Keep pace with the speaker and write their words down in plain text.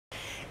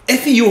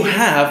If you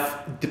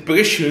have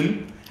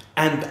depression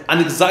and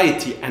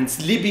anxiety and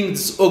sleeping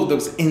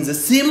disorders in the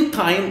same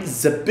time,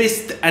 the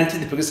best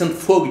antidepressant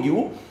for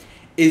you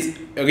is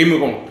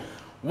Remeron.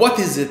 What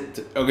is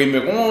it,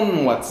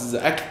 Remeron? What's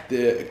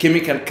the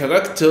chemical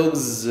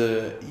characters,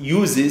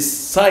 uses,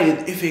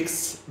 side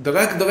effects,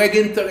 drug-drug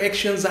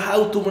interactions,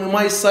 how to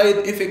minimize side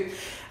effects,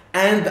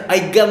 and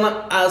I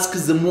gonna ask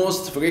the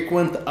most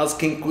frequent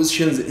asking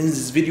questions in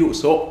this video,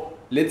 so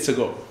let's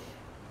go.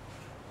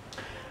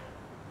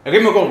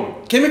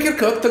 Remeron. Chemical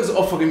characters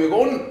of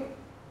Remeron.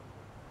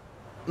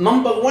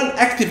 Number one,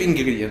 active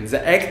ingredient.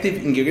 The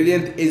active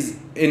ingredient is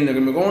in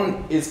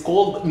Remeron is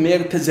called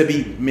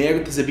mirtazapine.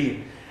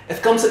 Mirtazapine.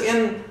 It comes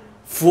in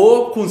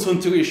 4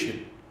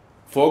 concentration.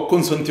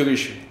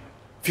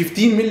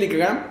 15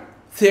 milligram,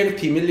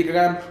 30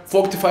 milligram,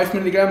 45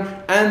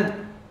 milligram, and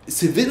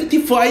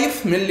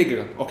 75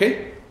 milligram.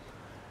 Okay?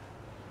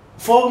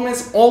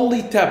 Forms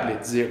only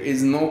tablets. There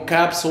is no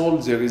capsule,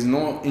 there is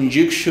no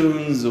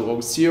injections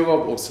or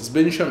syrup or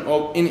suspension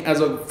or any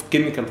other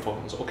chemical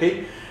forms.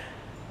 Okay?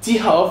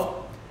 Taha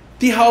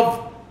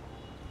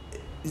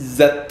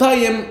the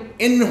time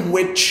in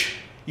which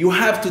you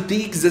have to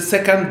take the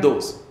second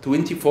dose,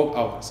 24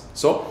 hours.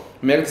 So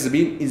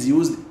mirtazapine is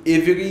used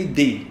every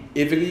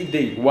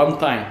day, one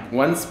time,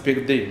 once per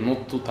day,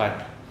 not 2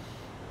 times.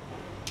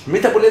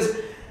 Metabolism.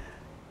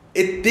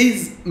 It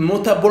is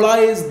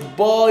metabolized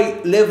by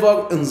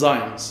liver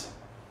enzymes.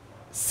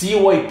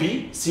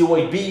 CYP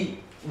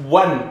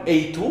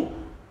 1A2,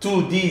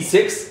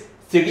 2D6,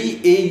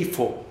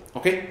 3A4.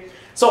 Okay?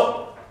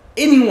 So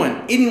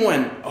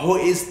anyone who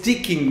is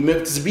taking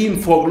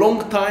mirtazapine for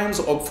long times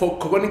or for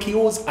chronic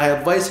use, I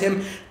advise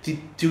him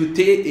to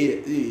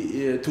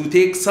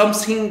take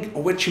something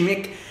which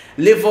make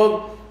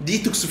liver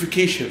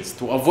detoxifications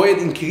to avoid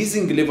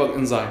increasing liver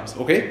enzymes.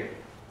 Okay?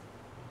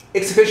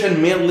 Excretion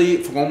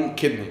mainly from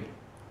kidney.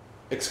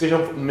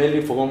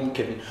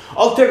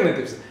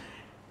 Alternatives.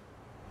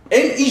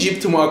 In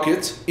Egypt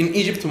market,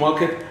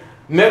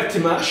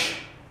 mirtimash,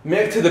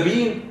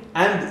 mirtazapine,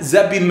 and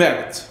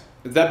Zabimirt.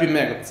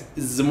 Zabimirt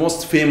is the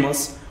most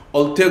famous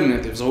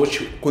alternatives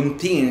which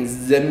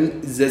contains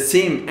the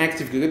same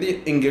active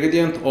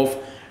ingredient of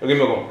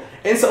Remeron.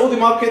 In Saudi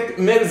market,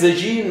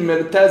 mirzagen,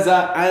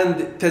 Mirtaza,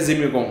 and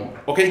Tazimiron.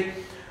 Okay?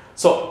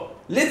 So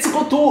let's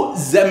go to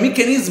the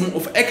mechanism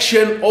of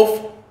action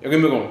of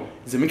Remeron.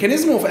 The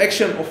mechanism of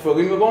action of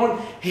Remeron,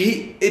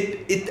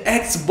 it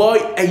acts by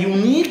a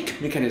unique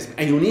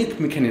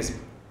mechanism.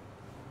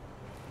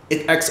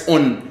 It acts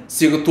on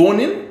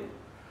serotonin,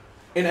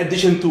 in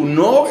addition to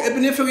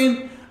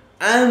norepinephrine,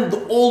 and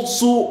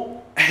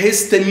also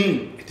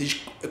histamine. It is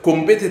a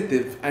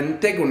competitive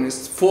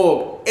antagonist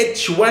for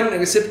H1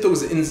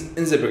 receptors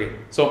in the brain.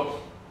 So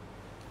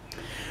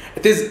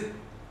it is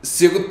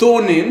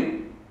serotonin,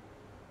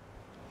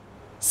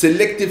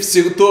 selective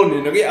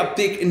serotonin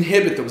reuptake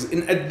inhibitors,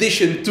 in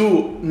addition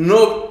to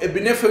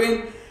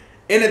norepinephrine,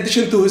 in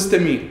addition to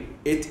histamine.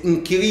 It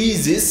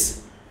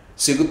increases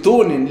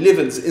serotonin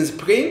levels in the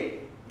brain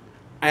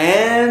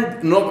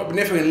and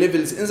norepinephrine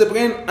levels in the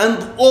brain,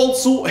 and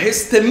also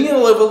histamine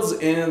levels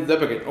in the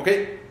brain.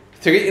 Okay?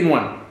 3 in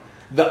 1.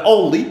 The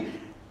only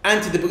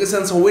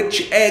antidepressants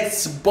which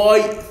acts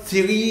by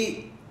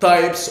 3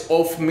 types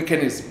of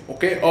mechanism.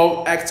 Okay?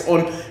 Or acts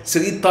on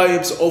 3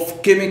 types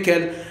of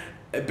chemical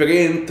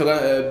brain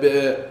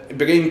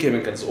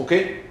chemicals.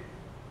 Okay?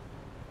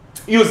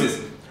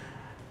 Uses.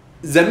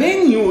 The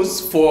main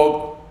use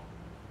for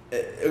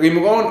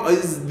Remeron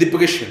is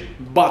depression,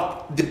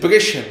 but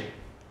depression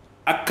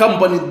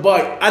accompanied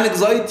by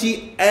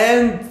anxiety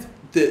and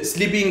the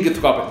sleeping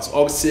troubles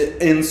or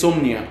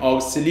insomnia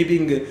or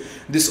sleeping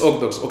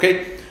disorders.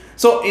 Okay?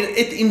 So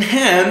it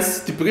enhances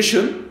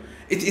depression,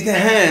 it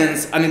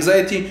enhances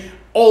anxiety,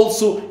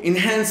 also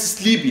enhances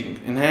sleeping.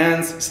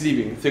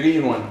 3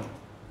 in 1.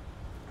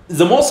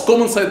 The most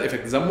common side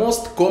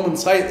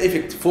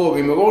effect for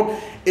Remeron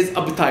is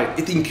appetite.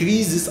 It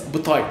increases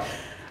appetite.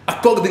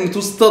 According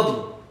to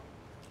study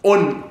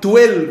on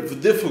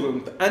 12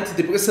 different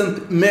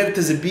antidepressants,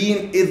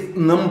 mirtazapine is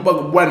number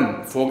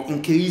 1 for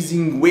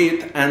increasing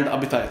weight and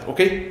appetite.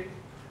 Okay?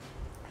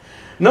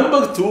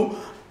 Number 2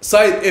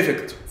 side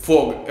effect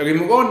for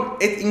Remeron,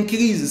 it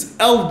increases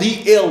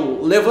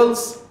LDL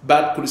levels,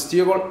 bad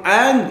cholesterol,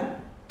 and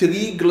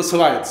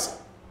triglycerides.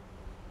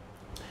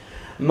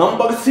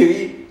 Number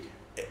 3,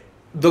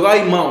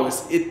 dry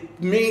mouth. It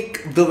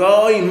make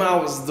dry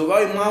mouth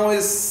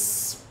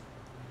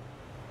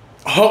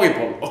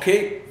horrible.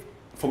 Okay?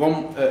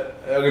 From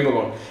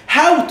Remeron.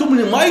 How to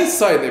minimize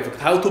side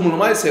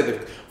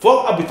effect?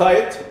 For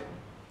appetite,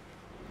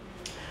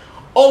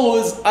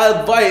 always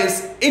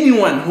advise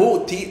anyone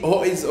who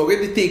is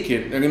already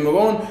taking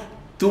Remeron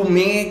to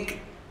make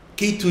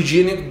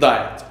ketogenic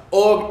diet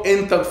or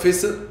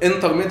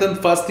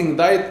intermittent fasting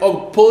diet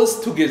or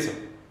both together.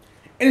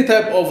 Any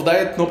type of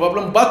diet, no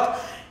problem, but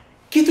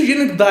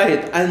ketogenic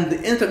diet and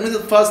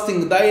intermittent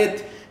fasting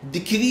diet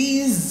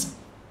decrease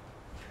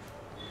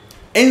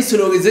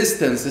insulin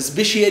resistance,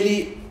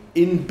 especially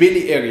in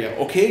belly area.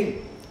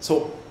 Okay,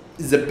 so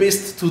the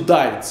best two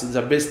diets.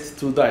 The best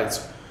two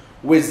diets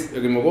with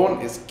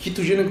Remeron is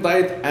ketogenic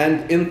diet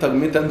and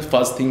intermittent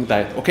fasting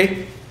diet.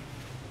 Okay.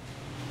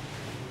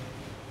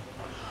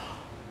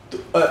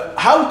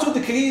 How to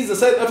decrease the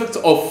side effects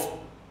of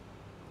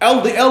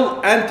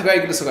LDL and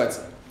triglycerides?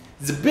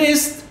 The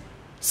best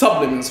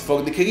supplements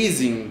for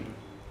decreasing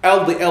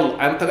LDL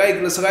and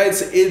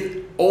triglycerides is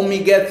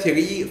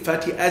omega-3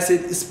 fatty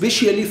acid,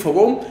 especially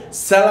from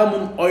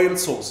salmon oil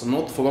source,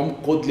 not from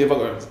cod liver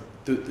oil.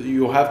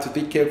 You have to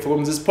take care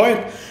from this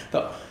point.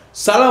 The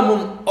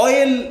salmon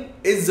oil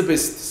is the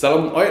best.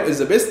 Salmon oil is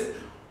the best.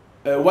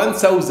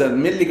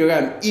 1000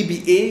 milligram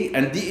EPA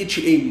and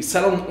DHA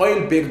salmon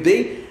oil per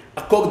day.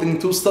 According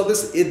to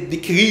studies, it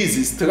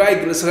decreases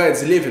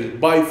triglycerides level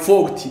by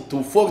 40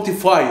 to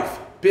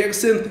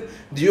 45%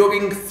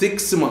 during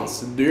 6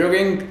 months.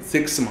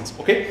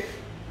 Okay.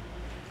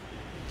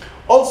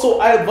 Also,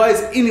 I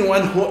advise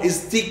anyone who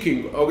is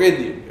taking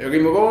already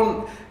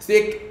Remeron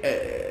take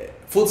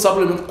food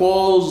supplement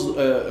called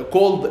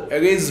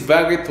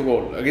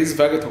resveratrol.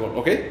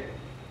 Okay.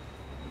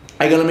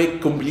 I'm gonna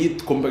make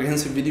complete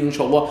comprehensive video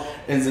inshallah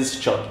in this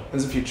channel in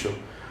the future.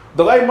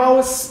 Dry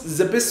mouth,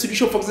 the best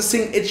solution for this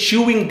thing is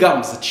chewing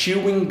gums.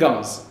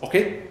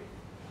 Okay.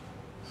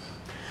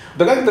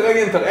 Drug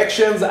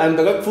interactions and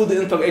drug food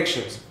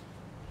interactions.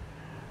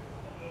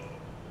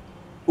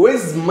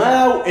 With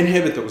MAO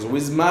inhibitors,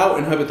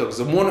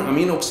 the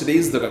monoamine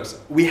oxidase drugs,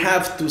 we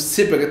have to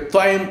separate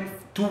time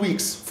 2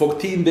 weeks,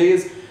 14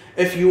 days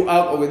if you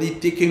are already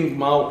taking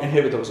MAO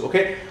inhibitors.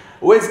 Okay.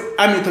 With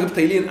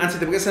amitriptyline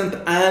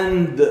antidepressant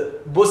and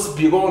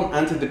buspirone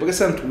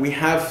antidepressant, we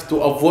have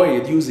to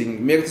avoid using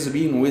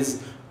mirtazapine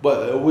with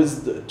those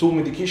two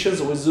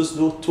medications.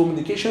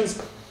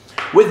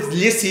 With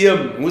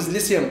lithium,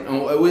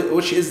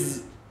 which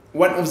is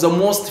one of the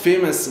most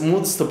famous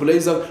mood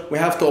stabilizer, we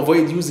have to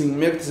avoid using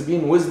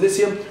mirtazapine with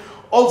lithium.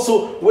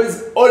 Also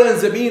with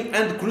olanzapine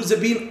and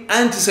clozapine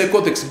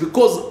antipsychotics,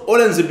 because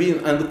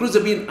olanzapine and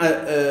clozapine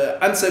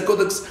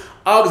antipsychotics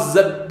are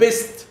the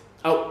best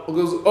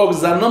or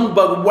the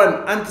number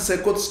one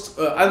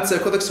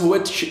antipsychotics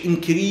which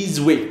increase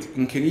weight.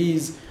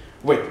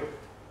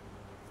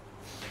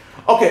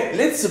 Okay,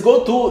 let's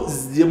go to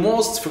the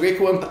most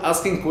frequent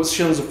asking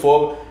questions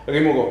for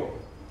Remeron.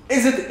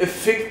 Is it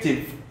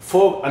effective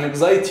for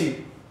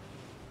anxiety?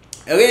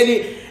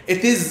 Really,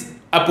 it is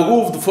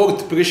approved for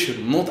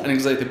depression, not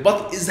anxiety,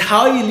 but is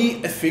highly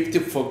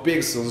effective for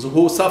persons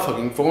who are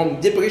suffering from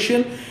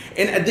depression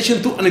in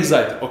addition to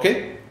anxiety.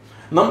 Okay.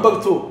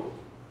 Number 2.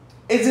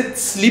 Is it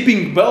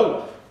sleeping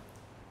pill?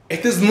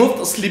 It is not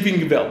a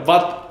sleeping pill,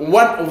 but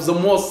one of the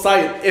most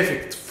side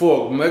effects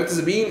for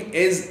mirtazapine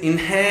is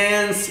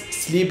enhanced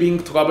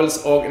sleeping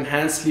troubles or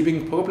enhanced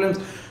sleeping problems.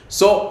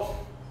 So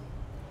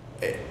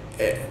it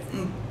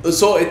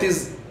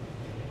is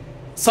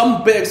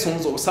some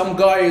persons or some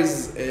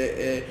guys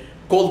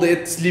called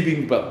it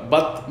sleeping pill,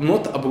 but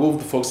not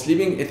approved for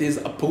sleeping. It is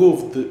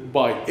approved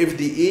by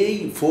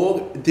FDA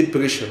for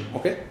depression.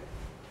 Okay.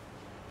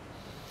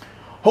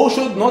 Who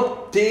should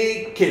not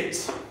take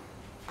it?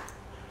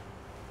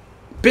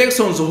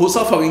 Persons who are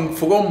suffering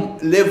from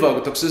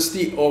liver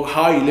toxicity or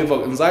high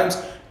liver enzymes,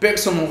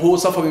 persons who are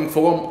suffering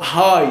from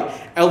high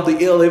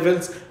LDL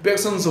levels,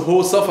 persons who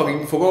are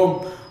suffering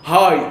from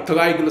high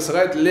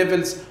triglyceride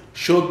levels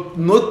should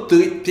not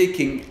be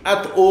taking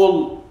at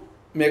all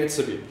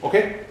mirtazapine.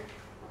 Okay?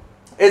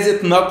 Is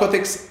it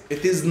narcotics?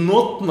 It is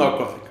not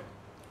narcotic.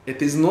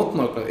 It is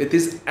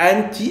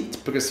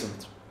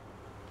antidepressant.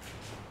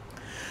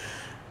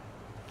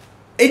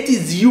 It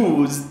is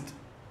used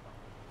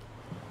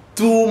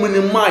to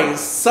minimize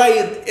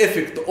side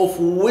effect of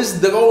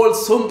withdrawal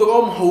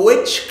syndrome,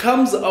 which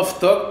comes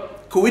after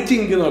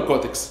quitting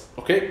narcotics.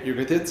 Okay, you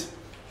get it?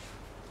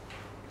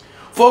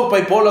 For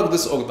bipolar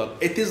disorder,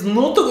 it is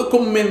not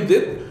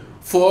recommended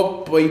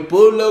for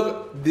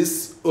bipolar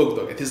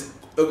disorder. It is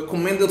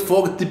recommended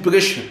for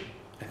depression.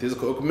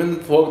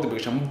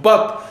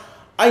 But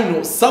I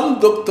know some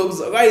doctors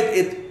write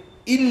it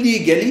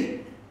illegally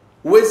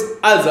with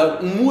other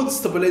mood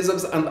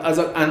stabilizers and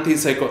other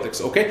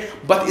antipsychotics. Okay,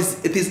 but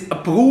it is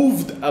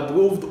approved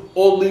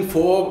only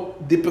for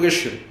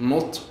depression,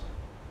 not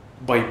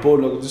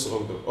bipolar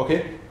disorder.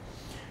 Okay.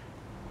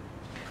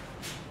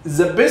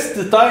 The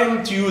best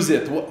time to use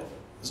it.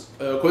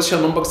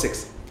 Question number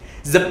 6.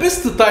 The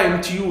best time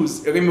to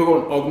use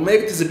Remeron or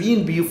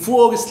mirtazapine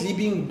before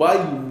sleeping by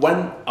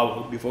 1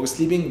 hour.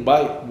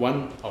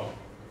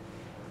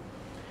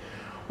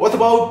 What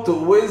about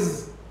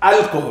with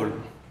alcohol?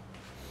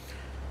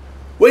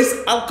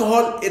 With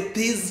alcohol, it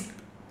is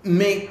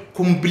make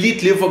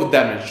complete liver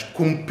damage.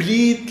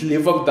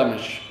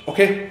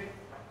 Okay,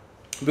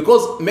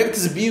 because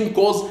mirtazapine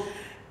cause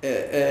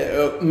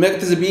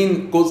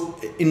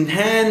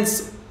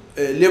enhanced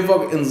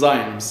liver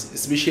enzymes,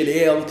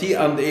 especially ALT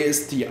and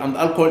AST, and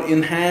alcohol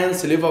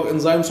enhance liver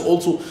enzymes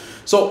also.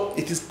 So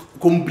it is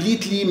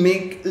completely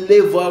make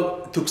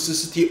liver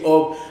toxicity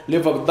or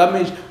liver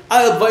damage.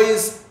 I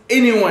advise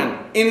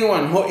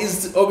anyone who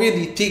is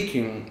already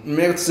taking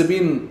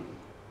mirtazapine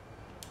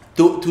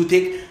to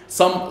take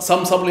some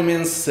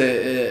supplements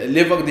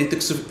liver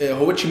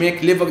which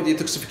make liver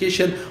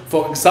detoxification,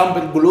 for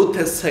example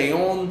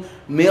glutathione,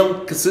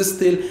 milk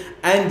thistle,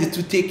 and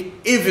to take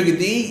every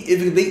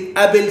day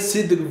apple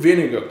cider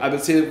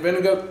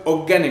vinegar,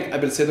 organic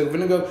apple cider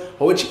vinegar,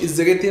 which is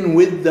written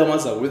with the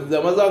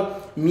mother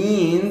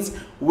means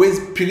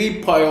with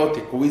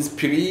prebiotic,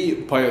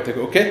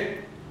 okay.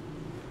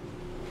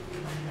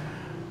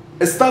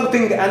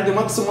 Starting and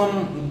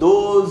maximum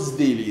dose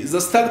daily.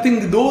 The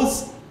starting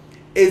dose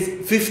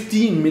is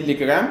 15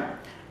 milligram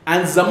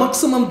and the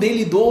maximum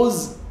daily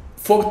dose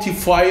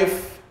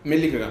 45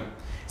 milligram.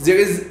 There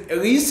are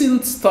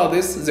recent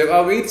studies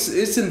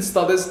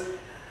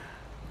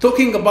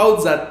talking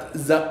about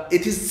that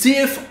it is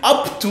safe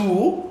up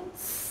to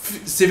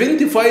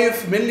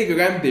 75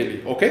 milligram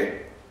daily,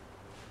 okay?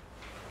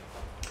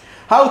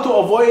 How to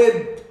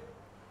avoid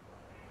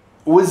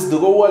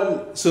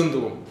withdrawal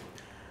syndrome.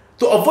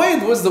 To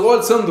avoid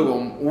withdrawal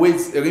syndrome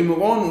with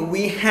Remeron,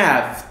 we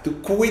have to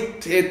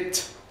quit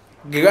it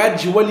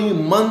gradually,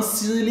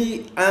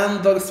 monthly,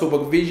 under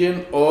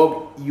supervision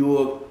of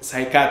your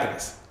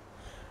psychiatrist.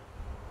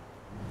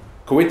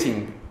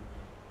 Quitting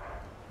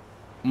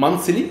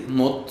monthly,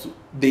 not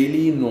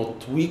daily,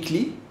 not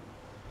weekly,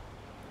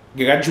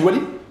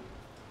 gradually,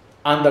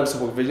 under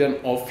supervision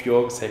of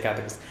your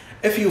psychiatrist.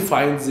 If you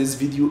find this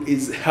video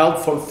is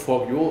helpful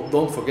for you,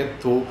 don't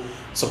forget to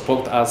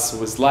support us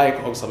with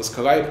like or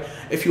subscribe.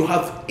 If you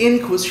have any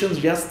questions,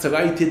 just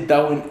write it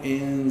down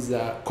in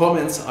the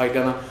comments. I'm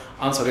gonna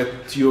answer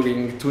it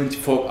during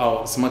 24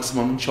 hours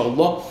maximum,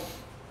 inshallah.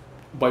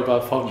 Bye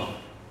bye for now.